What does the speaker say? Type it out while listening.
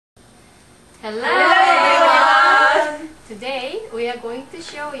Hello everyone! Today we are going to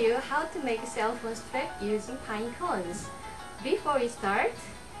show you how to make a cell phone strap using pine cones. Before we start,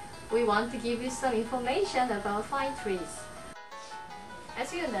 we want to give you some information about pine trees.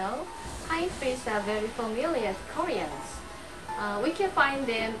 As you know, pine trees are very familiar to Koreans. We can find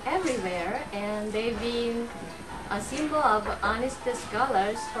them everywhere and they've been a symbol of honest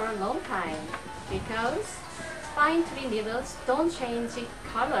scholars for a long time because pine tree needles don't change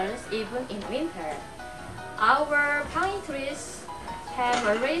colors even in winter. Our pine trees have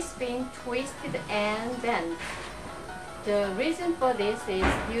always been twisted and bent. The reason for this is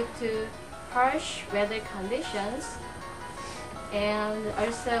due to harsh weather conditions, and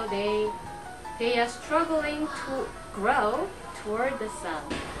also they are struggling to grow toward the sun.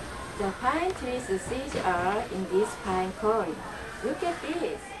 The pine trees seeds are in this pine cone. Look at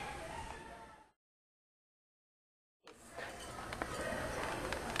this.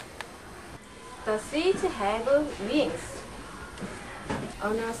 The seeds have wings.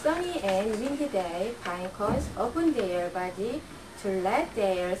 On a sunny and windy day, pine cones open their body to let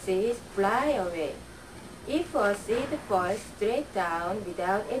their seeds fly away. If a seed falls straight down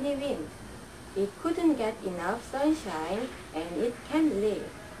without any wind, it couldn't get enough sunshine and it can't live.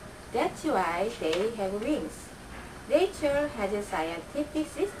 That's why they have wings. Nature has a scientific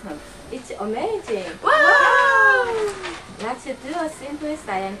system. It's amazing! Wow! Let's do a simple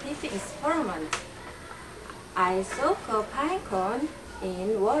scientific experiment. I soak a pine cone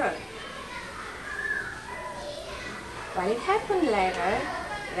in water. What will happen later?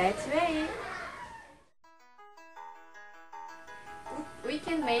 Let's wait. We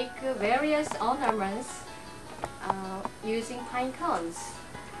can make various ornaments using pine cones.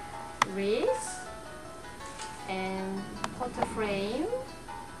 Wreaths and photo frame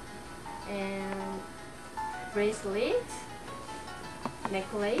and bracelet,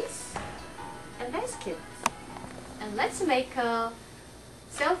 necklace, and basket. And let's make a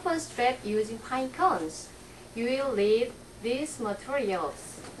cell phone strap using pine cones. You will need these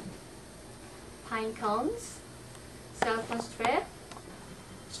materials: pine cones, cell phone strap,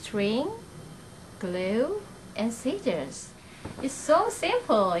 string, glue, and scissors. It's so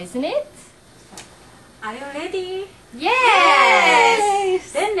simple, isn't it? Are you ready?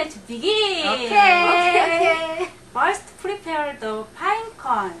 Yes! Then let's begin. Okay. First, prepare the pine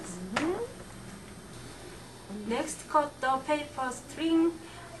cones. Next, cut the paper string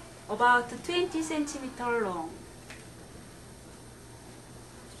about 20 centimeters long.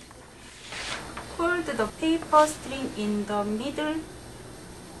 Fold the paper string in the middle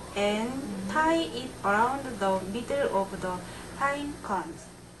and tie it around the middle of the pine cones.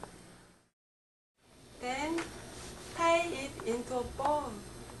 Then tie it into a ball.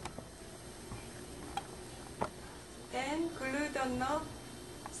 Then glue the knot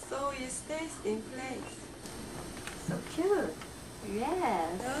so it stays in place. So cute.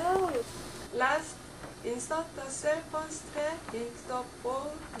 Yes. Oh. Last, insert the cell phone strap into the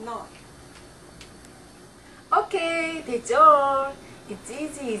ball knot. Okay, 됐죠? It's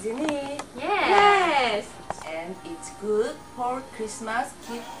easy, isn't it? Yes. And it's good for Christmas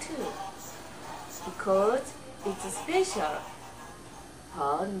gift too. Because it's special.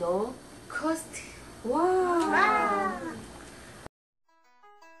 But no cost. Wow!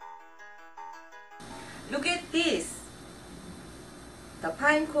 Look at this. The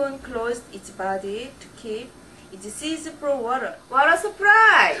pine cone closed its body to keep its seeds from water. What a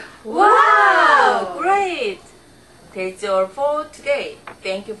surprise! Wow! Great! That's all for today.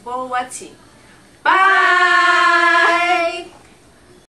 Thank you for watching. Bye!